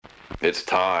It's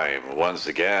time, once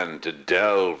again, to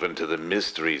delve into the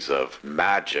mysteries of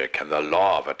magic and the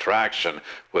law of attraction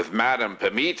with Madame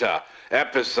Pamita,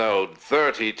 episode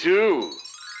 32.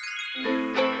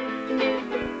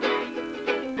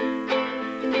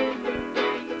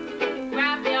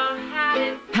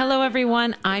 Hello,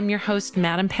 everyone. I'm your host,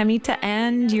 Madame Pamita,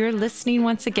 and you're listening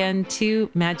once again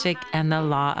to Magic and the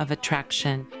Law of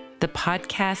Attraction, the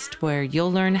podcast where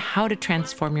you'll learn how to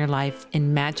transform your life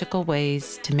in magical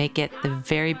ways to make it the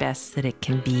very best that it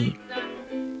can be.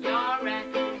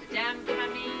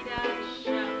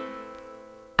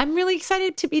 I'm really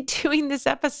excited to be doing this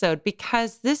episode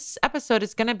because this episode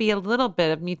is going to be a little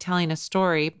bit of me telling a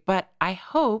story, but I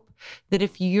hope that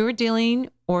if you're dealing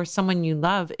or someone you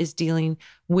love is dealing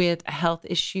with a health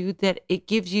issue, that it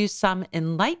gives you some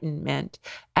enlightenment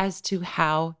as to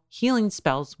how healing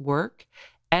spells work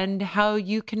and how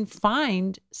you can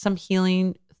find some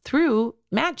healing through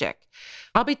magic.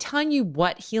 I'll be telling you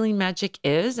what healing magic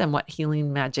is and what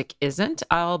healing magic isn't.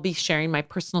 I'll be sharing my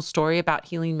personal story about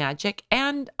healing magic,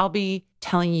 and I'll be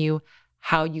telling you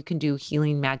how you can do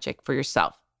healing magic for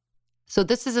yourself. So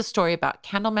this is a story about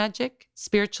candle magic,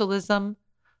 spiritualism,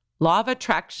 law of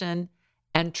attraction,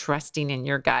 and trusting in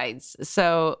your guides.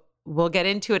 So we'll get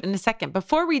into it in a second.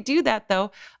 Before we do that,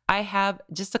 though, I have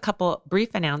just a couple brief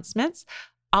announcements.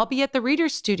 I'll be at the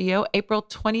Reader's Studio April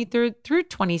 23rd through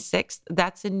 26th.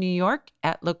 That's in New York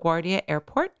at LaGuardia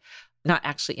Airport. Not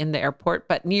actually in the airport,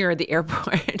 but near the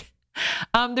airport.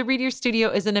 The Reader's Studio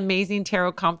is an amazing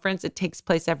tarot conference. It takes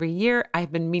place every year.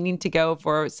 I've been meaning to go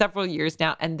for several years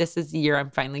now, and this is the year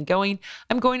I'm finally going.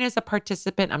 I'm going as a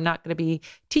participant. I'm not going to be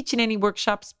teaching any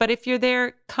workshops, but if you're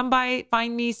there, come by,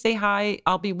 find me, say hi.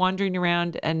 I'll be wandering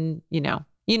around, and you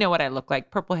know what I look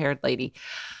like, purple-haired lady.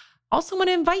 Also want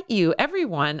to invite you,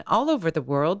 everyone, all over the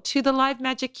world, to the Live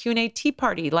Magic Q&A Tea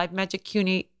Party. Live Magic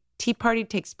Q&A Tea Party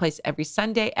takes place every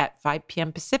Sunday at 5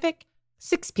 p.m. Pacific,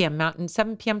 6 p.m. Mountain,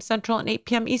 7 p.m. Central, and 8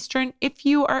 p.m. Eastern. If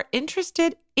you are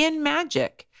interested in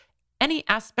magic, any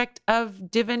aspect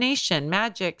of divination,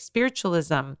 magic,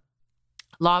 spiritualism,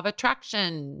 law of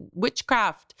attraction,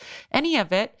 witchcraft, any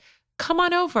of it, come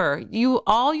on over.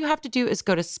 All you have to do is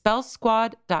go to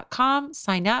spellsquad.com,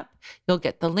 sign up. You'll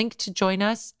get the link to join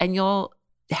us, and you'll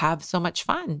have so much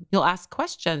fun. You'll ask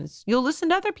questions. You'll listen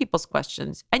to other people's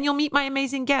questions, and you'll meet my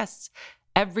amazing guests.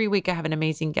 Every week I have an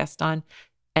amazing guest on.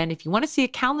 And if you want to see a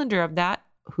calendar of that,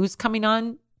 who's coming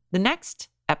on the next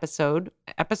episode,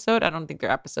 I don't think they're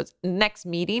episodes, next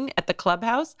meeting at the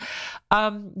clubhouse,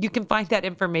 you can find that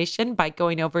information by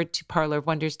going over to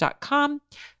parlorofwonders.com,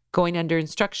 going under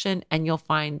instruction, and you'll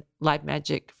find Live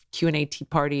Magic Q&A Tea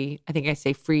Party. I think I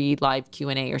say free live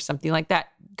Q&A or something like that.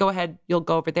 Go ahead. You'll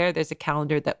go over there. There's a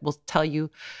calendar that will tell you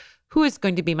who is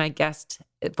going to be my guest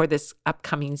for this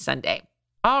upcoming Sunday.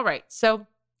 All right. So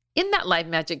in that Live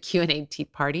Magic Q&A Tea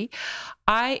Party,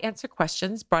 I answer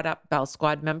questions brought up Bell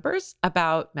Squad members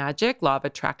about magic, law of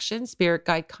attraction, spirit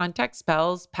guide contact,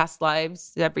 spells, past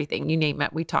lives, everything. You name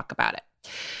it. We talk about it.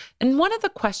 And one of the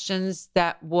questions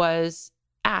that was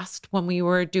asked when we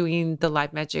were doing the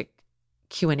Live Magic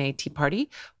Q&A Tea Party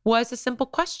was a simple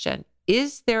question.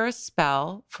 Is there a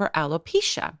spell for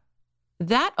alopecia?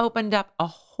 That opened up a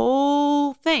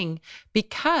whole thing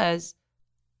because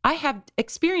I have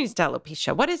experienced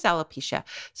alopecia. What is alopecia?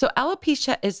 So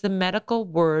alopecia is the medical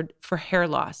word for hair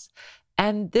loss.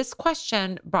 And this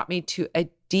question brought me to a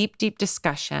deep, deep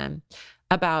discussion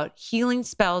about healing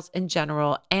spells in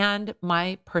general and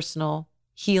my personal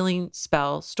healing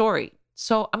spell story.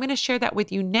 So I'm going to share that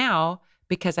with you now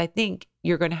because I think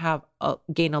you're going to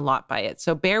gain a lot by it.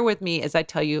 So bear with me as I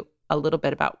tell you a little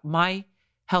bit about my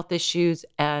health issues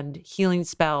and healing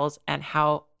spells and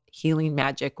how healing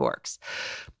magic works.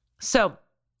 So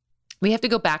we have to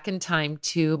go back in time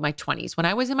to my 20s. When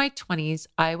I was in my 20s,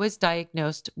 I was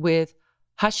diagnosed with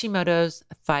Hashimoto's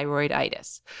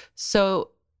thyroiditis.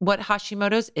 So what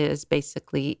Hashimoto's is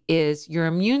basically is your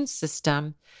immune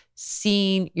system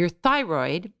seeing your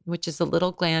thyroid, which is a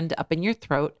little gland up in your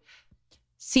throat,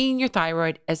 seeing your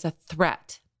thyroid as a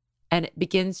threat, and it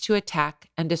begins to attack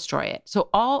and destroy it. So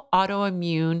all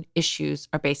autoimmune issues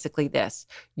are basically this.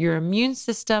 Your immune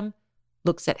system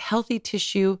looks at healthy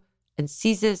tissue and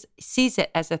sees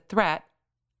it as a threat,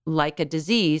 like a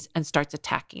disease, and starts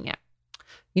attacking it.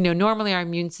 Normally our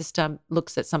immune system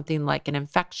looks at something like an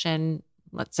infection,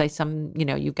 let's say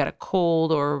you've got a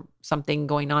cold or something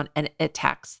going on, and it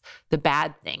attacks the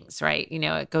bad things, right?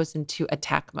 It goes into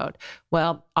attack mode.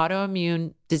 Well,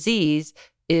 autoimmune disease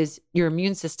is your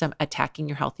immune system attacking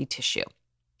your healthy tissue.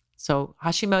 So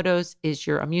Hashimoto's is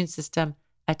your immune system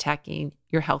attacking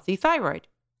your healthy thyroid.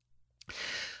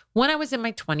 When I was in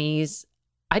my 20s,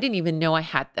 I didn't even know I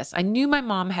had this. I knew my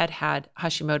mom had had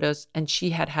Hashimoto's and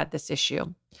she had had this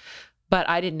issue, but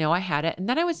I didn't know I had it. And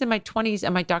then I was in my 20s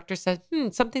and my doctor said,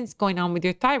 something's going on with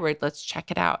your thyroid. Let's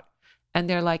check it out. And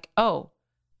they're like, oh,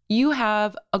 you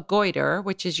have a goiter,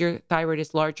 which is your thyroid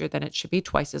is larger than it should be,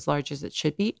 twice as large as it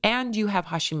should be, and you have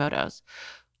Hashimoto's.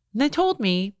 And they told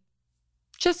me,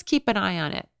 just keep an eye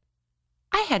on it.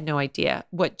 I had no idea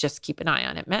what just keep an eye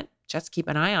on it meant. Just keep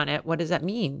an eye on it. What does that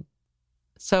mean?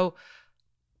 So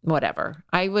whatever.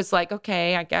 I was like,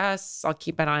 okay, I guess I'll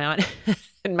keep an eye on it.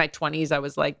 In my 20s, I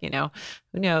was like,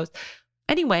 who knows?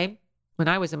 Anyway, when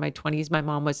I was in my 20s, my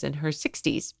mom was in her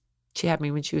 60s. She had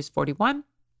me when she was 41.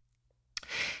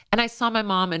 And I saw my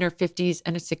mom in her 50s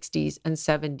and her 60s and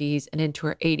 70s and into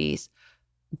her 80s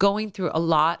going through a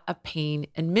lot of pain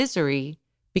and misery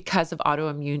because of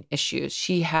autoimmune issues.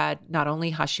 She had not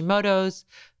only Hashimoto's,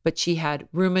 but she had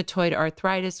rheumatoid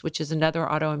arthritis, which is another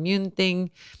autoimmune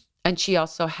thing. And she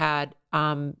also had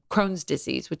Crohn's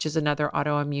disease, which is another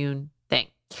autoimmune thing.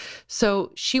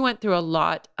 So she went through a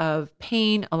lot of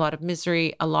pain, a lot of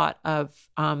misery, a lot of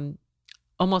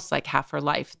almost like half her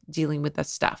life dealing with this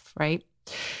stuff, right?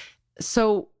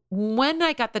 So when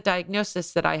I got the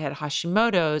diagnosis that I had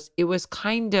Hashimoto's, it was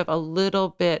kind of a little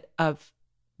bit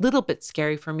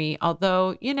scary for me,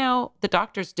 although, the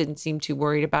doctors didn't seem too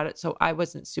worried about it. So I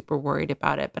wasn't super worried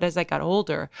about it. But as I got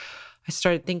older, I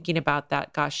started thinking about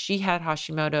that. Gosh, she had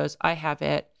Hashimoto's. I have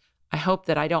it. I hope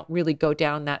that I don't really go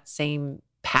down that same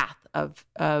path of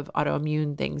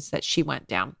autoimmune things that she went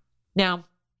down. Now,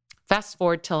 fast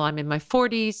forward till I'm in my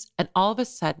 40s, and all of a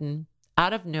sudden,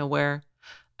 out of nowhere,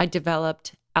 I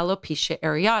developed alopecia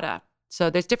areata. So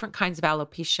there's different kinds of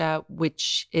alopecia,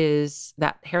 which is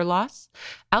that hair loss.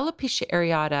 Alopecia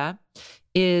areata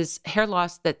is hair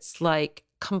loss that's like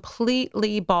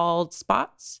completely bald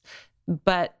spots,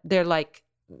 but they're like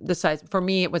the size, for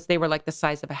me, they were like the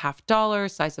size of a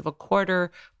 $50, size of a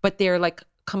quarter, but they're like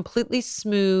completely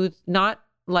smooth, not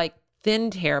like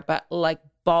thinned hair, but like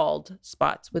bald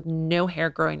spots with no hair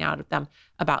growing out of them,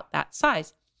 about that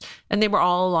size. And they were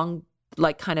all along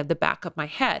like kind of the back of my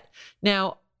head.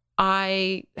 Now,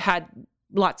 I had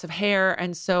lots of hair,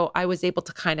 and so I was able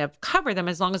to kind of cover them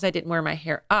as long as I didn't wear my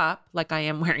hair up, like I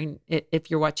am wearing it. If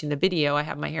you're watching the video, I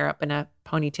have my hair up in a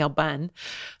ponytail bun.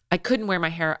 I couldn't wear my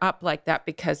hair up like that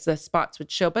because the spots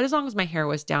would show, but as long as my hair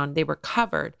was down, they were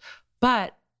covered.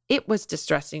 But it was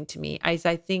distressing to me, as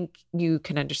I think you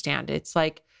can understand. It's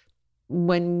like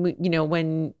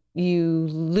when you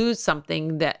lose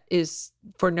something that is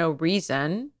for no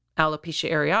reason, alopecia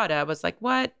areata, I was like,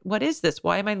 what is this?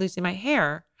 Why am I losing my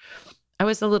hair? I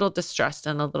was a little distressed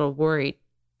and a little worried.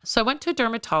 So I went to a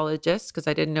dermatologist because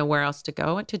I didn't know where else to go.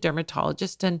 I went to a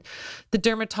dermatologist, and the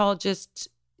dermatologist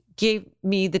gave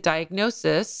me the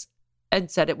diagnosis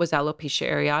and said it was alopecia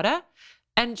areata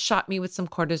and shot me with some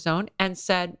cortisone and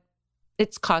said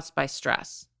it's caused by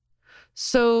stress.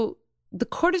 So the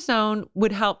cortisone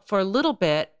would help for a little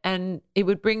bit, and it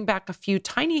would bring back a few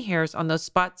tiny hairs on those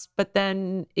spots, but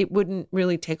then it wouldn't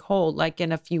really take hold. Like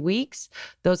in a few weeks,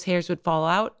 those hairs would fall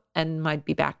out and I'd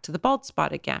be back to the bald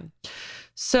spot again.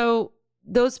 So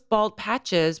those bald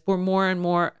patches were more and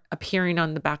more appearing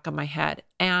on the back of my head,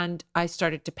 and I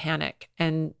started to panic.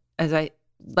 And as I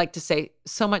like to say,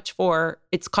 so much for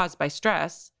it's caused by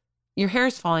stress. Your hair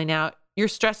is falling out, you're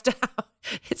stressed out.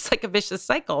 It's like a vicious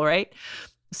cycle, right?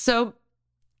 So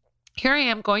here I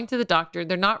am going to the doctor.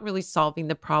 They're not really solving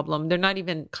the problem. They're not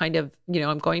even kind of,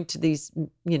 I'm going to these,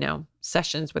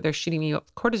 sessions where they're shooting me up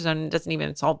with cortisone, and it doesn't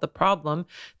even solve the problem.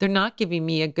 They're not giving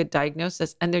me a good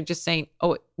diagnosis, and they're just saying,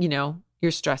 oh, you're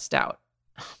stressed out.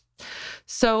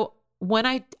 So when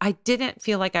I didn't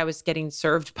feel like I was getting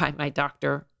served by my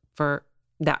doctor for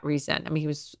that reason. I mean, he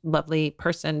was a lovely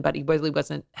person, but he really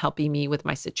wasn't helping me with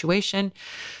my situation.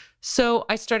 So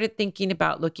I started thinking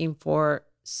about looking for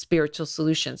spiritual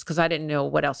solutions because I didn't know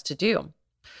what else to do.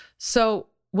 So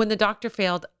when the doctor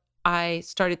failed, I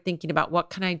started thinking about what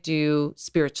can I do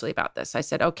spiritually about this. I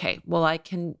said, okay, well,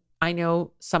 I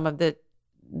know some of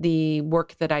the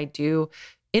work that I do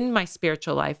in my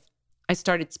spiritual life. I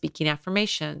started speaking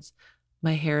affirmations.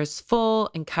 My hair is full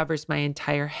and covers my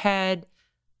entire head.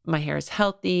 My hair is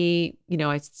healthy. I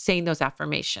was saying those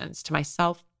affirmations to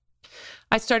myself.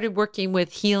 I started working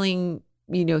with healing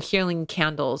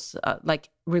candles, like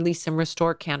release and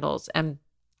restore candles, and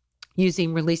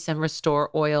using release and restore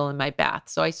oil in my bath.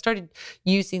 So I started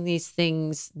using these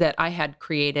things that I had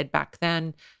created back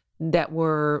then that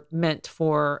were meant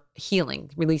for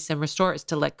healing. Release and restore is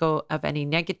to let go of any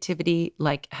negativity,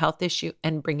 like health issue,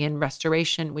 and bring in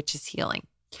restoration, which is healing.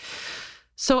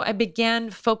 So I began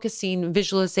focusing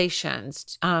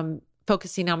visualizations,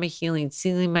 focusing on my healing,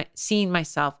 seeing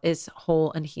myself as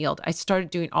whole and healed. I started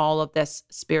doing all of this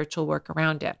spiritual work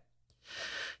around it.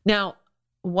 Now,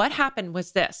 what happened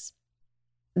was this,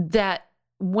 that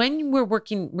when we're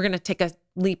going to take a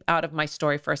leap out of my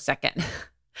story for a second.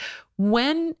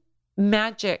 When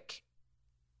magic,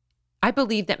 I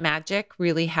believe that magic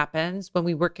really happens when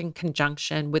we work in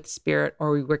conjunction with spirit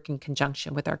or we work in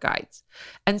conjunction with our guides.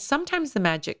 And sometimes the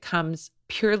magic comes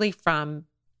purely from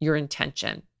your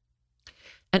intention.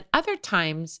 And other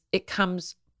times it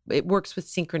works with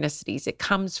synchronicities. It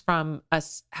comes from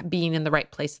us being in the right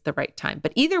place at the right time.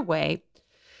 But either way,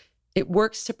 it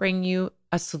works to bring you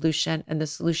a solution, and the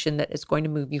solution that is going to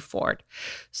move you forward.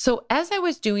 So as I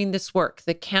was doing this work,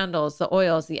 the candles, the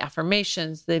oils, the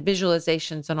affirmations, the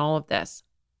visualizations, and all of this,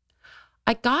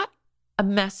 I got a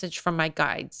message from my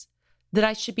guides that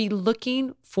I should be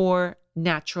looking for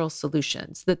natural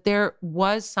solutions, that there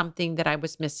was something that I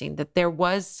was missing, that there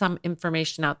was some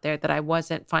information out there that I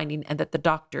wasn't finding and that the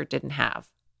doctor didn't have.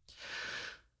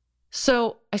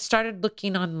 So I started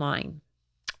looking online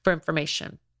for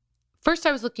information. First,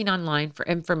 I was looking online for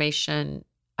information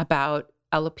about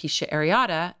alopecia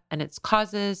areata and its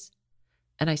causes,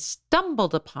 and I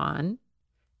stumbled upon,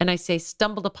 and I say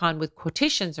stumbled upon with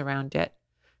quotations around it,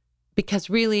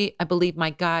 because really, I believe my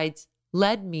guides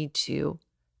led me to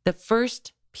the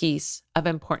first piece of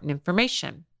important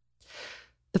information.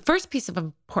 The first piece of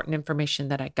important information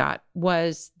that I got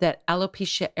was that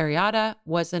alopecia areata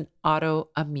was an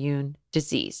autoimmune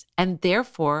disease, and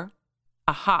therefore,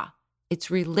 it's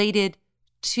related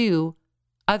to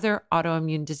other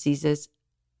autoimmune diseases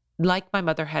like my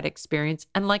mother had experienced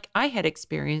and like I had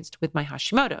experienced with my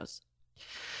Hashimoto's.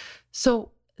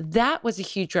 So that was a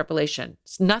huge revelation.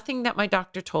 It's nothing that my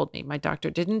doctor told me. My doctor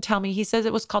didn't tell me. He says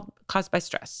it was caused by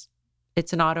stress.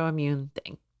 It's an autoimmune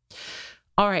thing.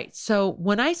 All right. So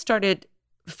when I started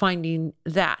finding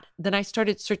that, then I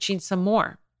started searching some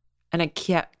more. And I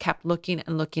kept looking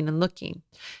and looking and looking.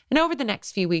 And over the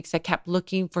next few weeks, I kept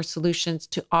looking for solutions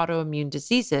to autoimmune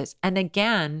diseases. And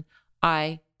again,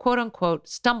 I quote unquote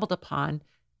stumbled upon,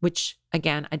 which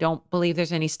again, I don't believe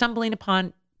there's any stumbling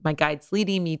upon, my guides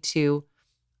leading me to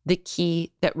the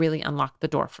key that really unlocked the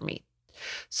door for me.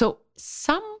 So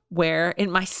somewhere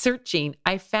in my searching,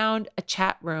 I found a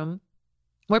chat room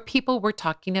where people were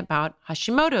talking about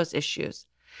Hashimoto's issues.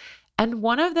 And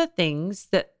one of the things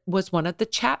that was one of the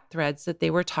chat threads that they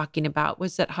were talking about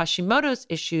was that Hashimoto's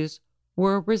issues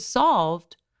were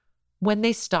resolved when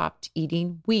they stopped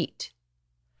eating wheat.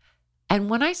 And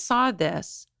when I saw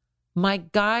this, my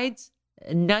guides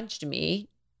nudged me,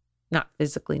 not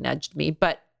physically nudged me,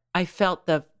 but I felt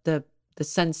the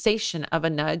sensation of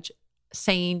a nudge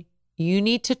saying, you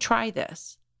need to try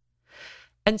this.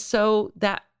 And so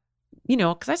that,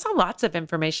 because I saw lots of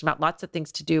information about lots of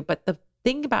things to do, but the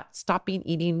thing about stopping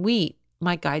eating wheat,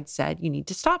 my guide said, you need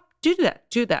to stop, do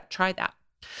that, try that.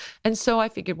 And so I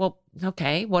figured, well,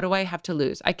 okay, what do I have to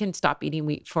lose? I can stop eating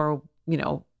wheat for,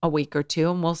 a week or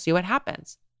two and we'll see what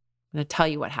happens. I'm going to tell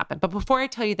you what happened. But before I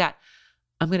tell you that,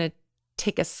 I'm going to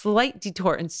take a slight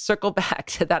detour and circle back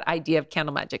to that idea of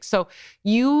candle magic. So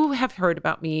you have heard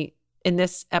about me in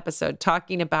this episode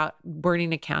talking about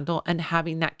burning a candle and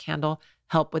having that candle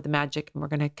help with the magic. And we're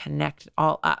going to connect it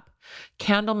all up.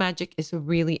 Candle magic is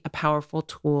really a powerful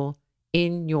tool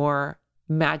in your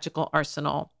magical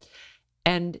arsenal.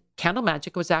 And candle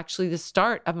magic was actually the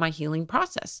start of my healing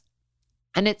process.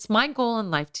 And it's my goal in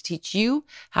life to teach you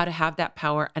how to have that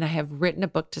power. And I have written a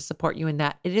book to support you in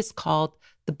that. It is called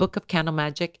The Book of Candle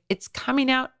Magic. It's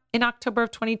coming out in October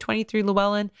of 2023,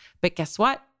 Llewellyn. But guess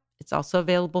what? It's also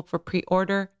available for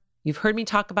pre-order. You've heard me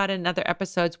talk about it in other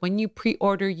episodes. When you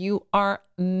pre-order, you are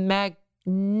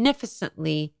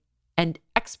magnificently and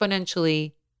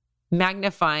exponentially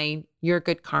magnifying your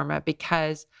good karma,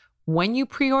 because when you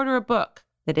pre-order a book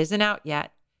that isn't out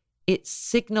yet, it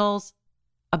signals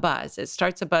a buzz. It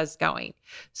starts a buzz going.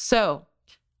 So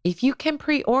if you can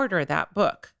pre-order that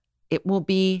book, it will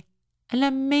be an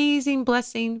amazing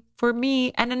blessing for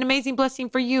me and an amazing blessing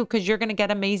for you, because you're going to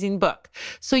get an amazing book.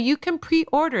 So you can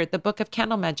pre-order the Book of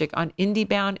Candle Magic on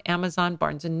IndieBound, Amazon,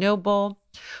 Barnes & Noble,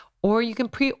 or you can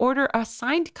pre-order a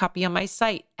signed copy on my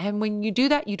site. And when you do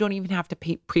that, you don't even have to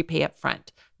prepay up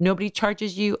front. Nobody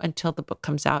charges you until the book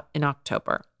comes out in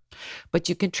October. But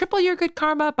you can triple your good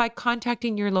karma by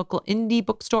contacting your local indie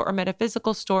bookstore or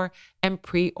metaphysical store and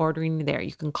pre-ordering there.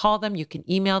 You can call them, you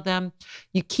can email them.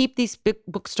 You keep these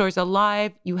bookstores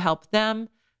alive, you help them,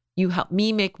 you help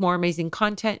me make more amazing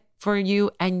content for you,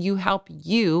 and you help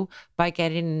you by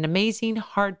getting an amazing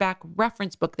hardback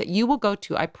reference book that you will go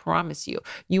to. I promise you,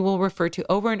 you will refer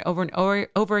to over and over and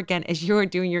over again as you're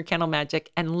doing your candle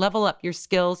magic and level up your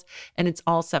skills. And it's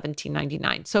all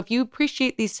 $17.99. So if you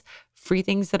appreciate these free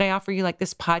things that I offer you, like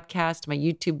this podcast, my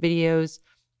YouTube videos,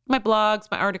 my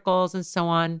blogs, my articles, and so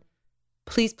on,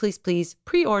 please, please, please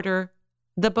pre-order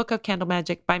the Book of Candle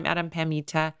Magic by Madame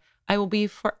Pamita. I will be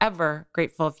forever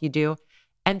grateful if you do.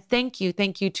 And thank you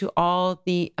to all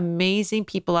the amazing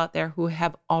people out there who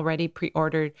have already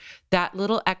pre-ordered. That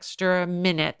little extra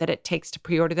minute that it takes to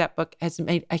pre-order that book has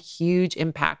made a huge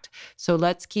impact. So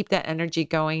let's keep that energy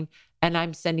going. And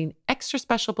I'm sending extra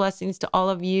special blessings to all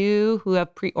of you who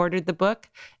have pre-ordered the book.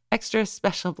 Extra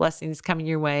special blessings coming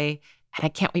your way. And I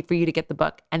can't wait for you to get the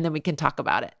book, and then we can talk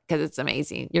about it because it's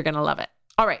amazing. You're going to love it.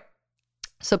 All right.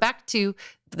 So back to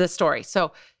the story.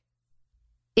 So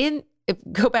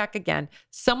go back again.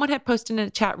 Someone had posted in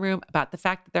a chat room about the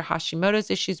fact that their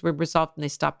Hashimoto's issues were resolved and they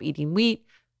stopped eating wheat.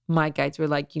 My guides were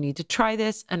like, you need to try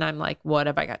this. And I'm like, what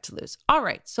have I got to lose? All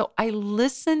right. So I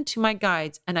listened to my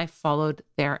guides and I followed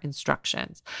their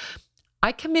instructions.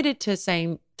 I committed to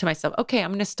saying to myself, okay,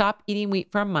 I'm going to stop eating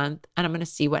wheat for a month and I'm going to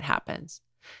see what happens.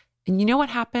 And you know what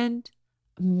happened?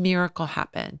 A miracle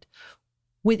happened.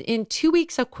 Within 2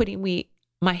 weeks of quitting wheat,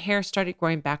 my hair started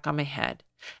growing back on my head.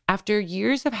 After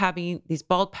years of having these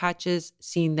bald patches,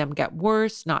 seeing them get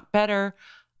worse, not better,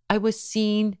 I was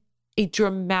seeing a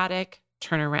dramatic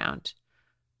turnaround.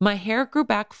 My hair grew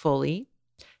back fully,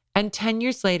 and 10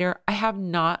 years later, I have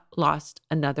not lost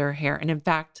another hair. And in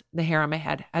fact, the hair on my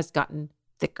head has gotten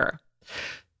thicker.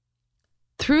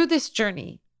 Through this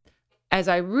journey, as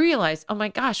I realized, oh my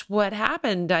gosh, what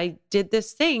happened? I did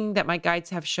this thing that my guides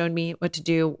have shown me what to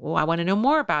do. Well, I want to know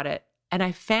more about it. And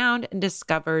I found and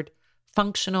discovered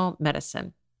functional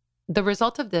medicine. The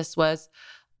result of this was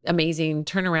amazing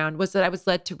turnaround was that I was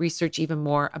led to research even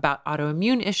more about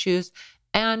autoimmune issues.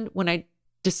 And when I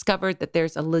discovered that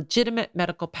there's a legitimate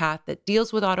medical path that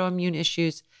deals with autoimmune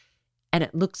issues, and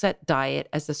it looks at diet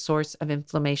as the source of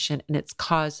inflammation, and it's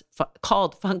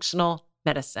called functional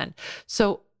medicine.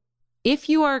 So if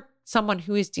you are someone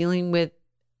who is dealing with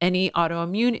any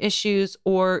autoimmune issues,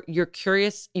 or you're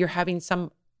curious, you're having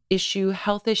some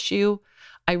health issue,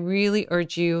 I really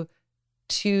urge you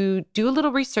to do a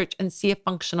little research and see if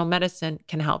functional medicine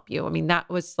can help you. I mean, that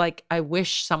was like, I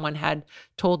wish someone had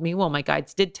told me, well, my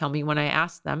guides did tell me when I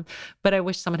asked them, but I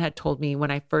wish someone had told me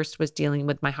when I first was dealing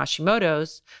with my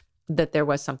Hashimoto's that there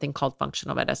was something called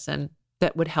functional medicine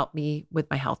that would help me with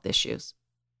my health issues.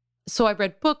 So I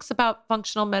read books about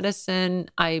functional medicine.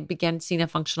 I began seeing a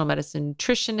functional medicine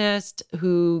nutritionist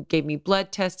who gave me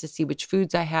blood tests to see which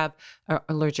foods I have an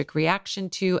allergic reaction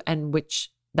to, and which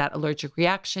that allergic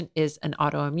reaction is an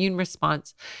autoimmune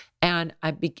response. And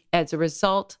as a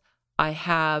result, I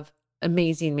have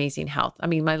amazing, amazing health. I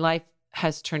mean, my life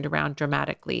has turned around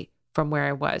dramatically from where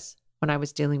I was when I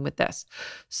was dealing with this.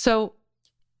 So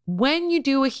when you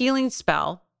do a healing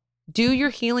spell, do your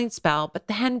healing spell, but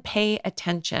then pay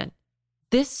attention.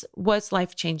 This was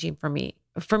life-changing for me.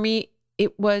 For me,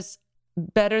 it was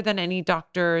better than any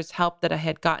doctor's help that I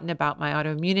had gotten about my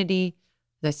autoimmunity.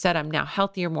 As I said, I'm now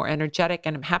healthier, more energetic,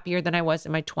 and I'm happier than I was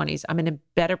in my 20s. I'm in a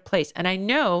better place. And I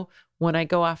know when I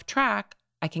go off track,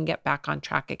 I can get back on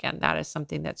track again. That is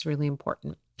something that's really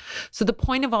important. So the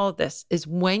point of all of this is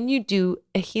when you do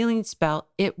a healing spell,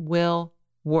 it will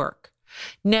work.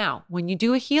 Now, when you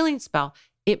do a healing spell,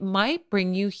 it might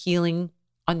bring you healing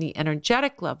on the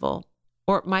energetic level,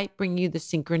 or it might bring you the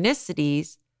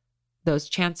synchronicities, those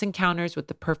chance encounters with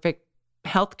the perfect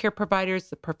healthcare providers,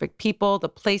 the perfect people, the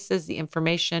places, the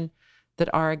information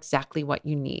that are exactly what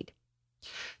you need.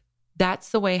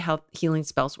 That's the way healing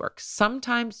spells work.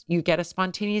 Sometimes you get a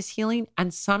spontaneous healing,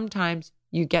 and sometimes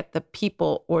you get the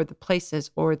people or the places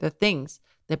or the things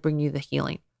that bring you the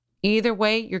healing. Either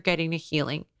way, you're getting a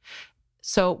healing.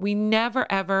 So we never,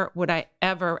 ever, would I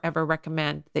ever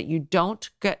recommend that you don't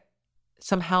get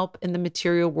some help in the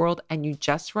material world and you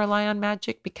just rely on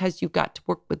magic, because you've got to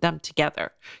work with them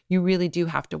together. You really do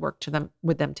have to work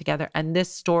with them together. And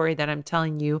this story that I'm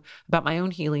telling you about my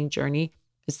own healing journey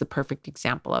is the perfect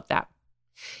example of that.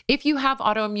 If you have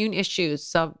autoimmune issues,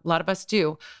 so a lot of us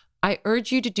do, I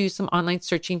urge you to do some online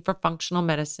searching for functional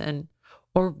medicine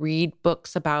or read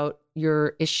books about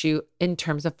your issue in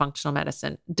terms of functional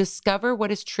medicine. Discover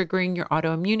what is triggering your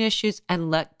autoimmune issues and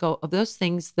let go of those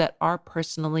things that are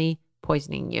personally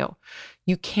poisoning you.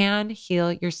 You can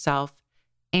heal yourself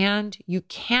and you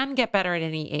can get better at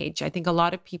any age. I think a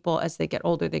lot of people, as they get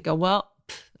older, they go, well,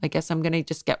 I guess I'm going to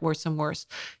just get worse and worse.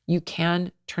 You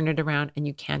can turn it around and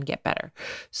you can get better.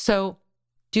 So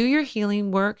do your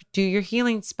healing work, do your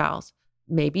healing spells.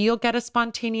 Maybe you'll get a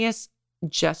spontaneous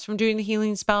just from doing the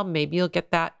healing spell. Maybe you'll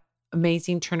get that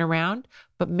amazing turnaround,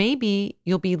 but maybe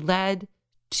you'll be led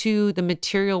to the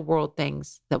material world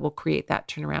things that will create that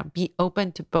turnaround. Be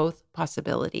open to both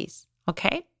possibilities.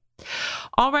 Okay?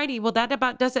 Alrighty, well, that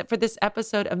about does it for this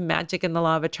episode of Magic and the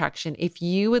Law of Attraction. If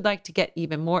you would like to get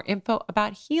even more info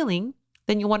about healing,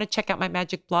 then you'll want to check out my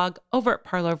magic blog over at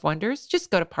Parlor of Wonders.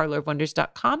 Just go to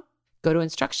parlorofwonders.com, go to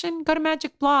instruction, go to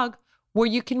magic blog, where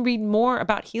you can read more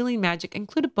about healing magic,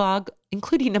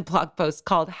 including a blog post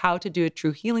called How to Do a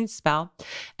True Healing Spell.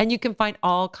 And you can find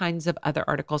all kinds of other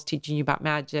articles teaching you about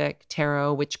magic,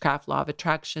 tarot, witchcraft, law of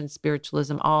attraction,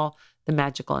 spiritualism, all the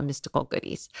magical and mystical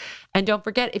goodies. And don't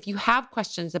forget, if you have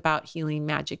questions about healing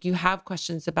magic, you have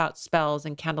questions about spells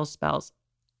and candle spells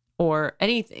or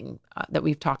anything that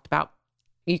we've talked about,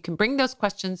 you can bring those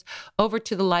questions over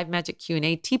to the Live Magic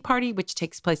Q&A Tea Party, which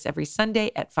takes place every Sunday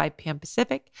at 5 p.m.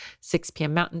 Pacific, 6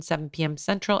 p.m. Mountain, 7 p.m.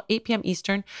 Central, 8 p.m.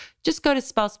 Eastern. Just go to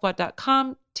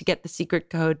spellsquad.com to get the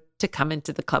secret code to come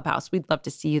into the clubhouse. We'd love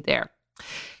to see you there.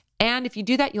 And if you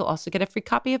do that, you'll also get a free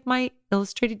copy of my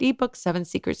illustrated ebook, 7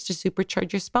 Secrets to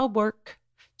Supercharge Your Spell Work.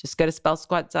 Just go to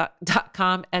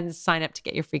spellsquad.com and sign up to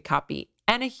get your free copy.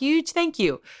 And a huge thank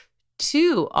you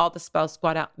to all the Spell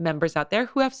Squad members out there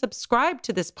who have subscribed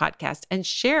to this podcast and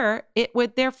share it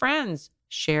with their friends.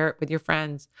 Share it with your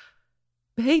friends.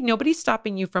 Hey, nobody's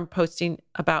stopping you from posting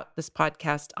about this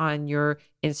podcast on your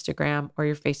Instagram or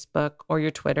your Facebook or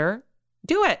your Twitter.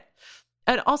 Do it.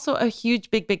 And also a huge,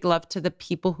 big love to the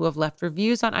people who have left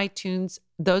reviews on iTunes.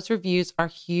 Those reviews are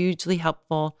hugely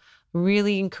helpful.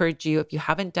 Really encourage you, if you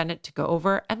haven't done it, to go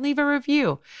over and leave a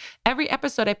review. Every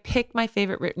episode, I pick my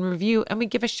favorite written review and we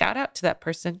give a shout out to that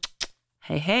person.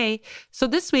 Hey. So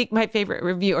this week, my favorite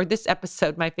review, or this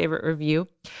episode, my favorite review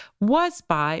was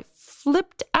by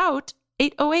Flipped Out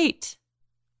 808.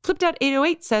 Flipped Out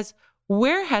 808 says,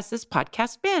 "Where has this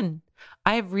podcast been?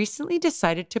 I have recently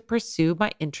decided to pursue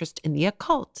my interest in the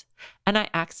occult, and I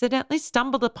accidentally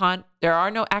stumbled upon," there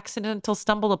are no accidental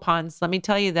stumble upons, let me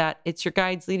tell you that. It's your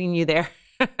guides leading you there.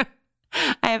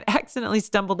 I have accidentally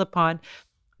stumbled upon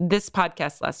this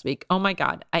podcast last week. Oh my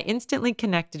God. I instantly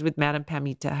connected with Madame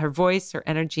Pamita, her voice, her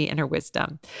energy, and her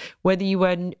wisdom. Whether you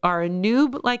are a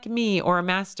noob like me or a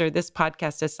master, this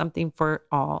podcast is something for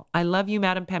all. I love you,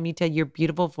 Madame Pamita. Your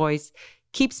beautiful voice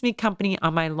keeps me company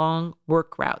on my long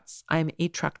work routes. I'm a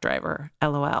truck driver,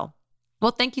 LOL.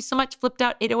 Well, thank you so much, Flipped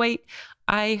Out 808.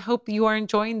 I hope you are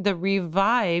enjoying the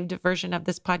revived version of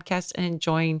this podcast and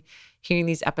enjoying hearing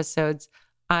these episodes.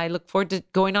 I look forward to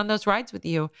going on those rides with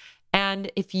you.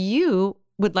 And if you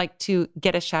would like to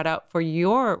get a shout out for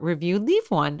your review,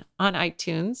 leave one on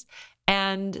iTunes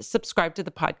and subscribe to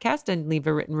the podcast and leave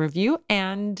a written review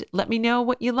and let me know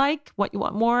what you like, what you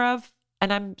want more of.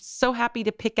 And I'm so happy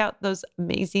to pick out those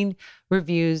amazing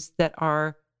reviews that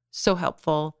are so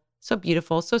helpful, so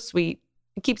beautiful, so sweet.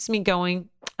 It keeps me going.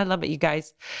 I love it, you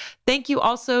guys. Thank you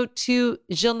also to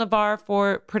Gilles Navarre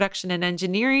for production and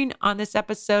engineering on this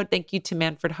episode. Thank you to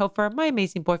Manfred Hofer, my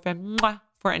amazing boyfriend,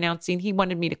 for announcing. He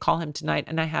wanted me to call him tonight.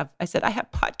 And I said, I have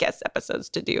podcast episodes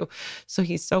to do. So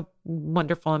he's so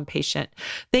wonderful and patient.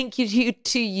 Thank you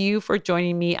to you for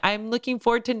joining me. I'm looking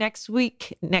forward to next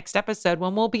episode,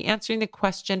 when we'll be answering the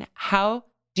question, how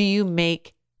do you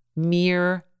make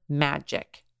mirror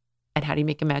magic? And how do you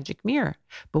make a magic mirror?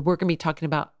 But we're going to be talking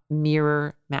about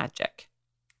mirror magic.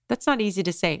 That's not easy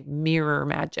to say, mirror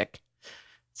magic.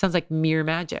 Sounds like mirror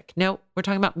magic. No, we're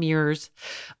talking about mirrors.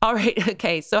 All right.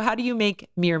 Okay. So how do you make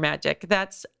mirror magic?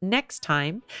 That's next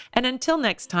time. And until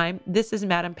next time, this is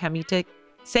Madame Pamita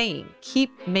saying,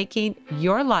 keep making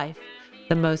your life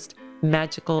the most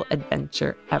magical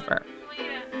adventure ever.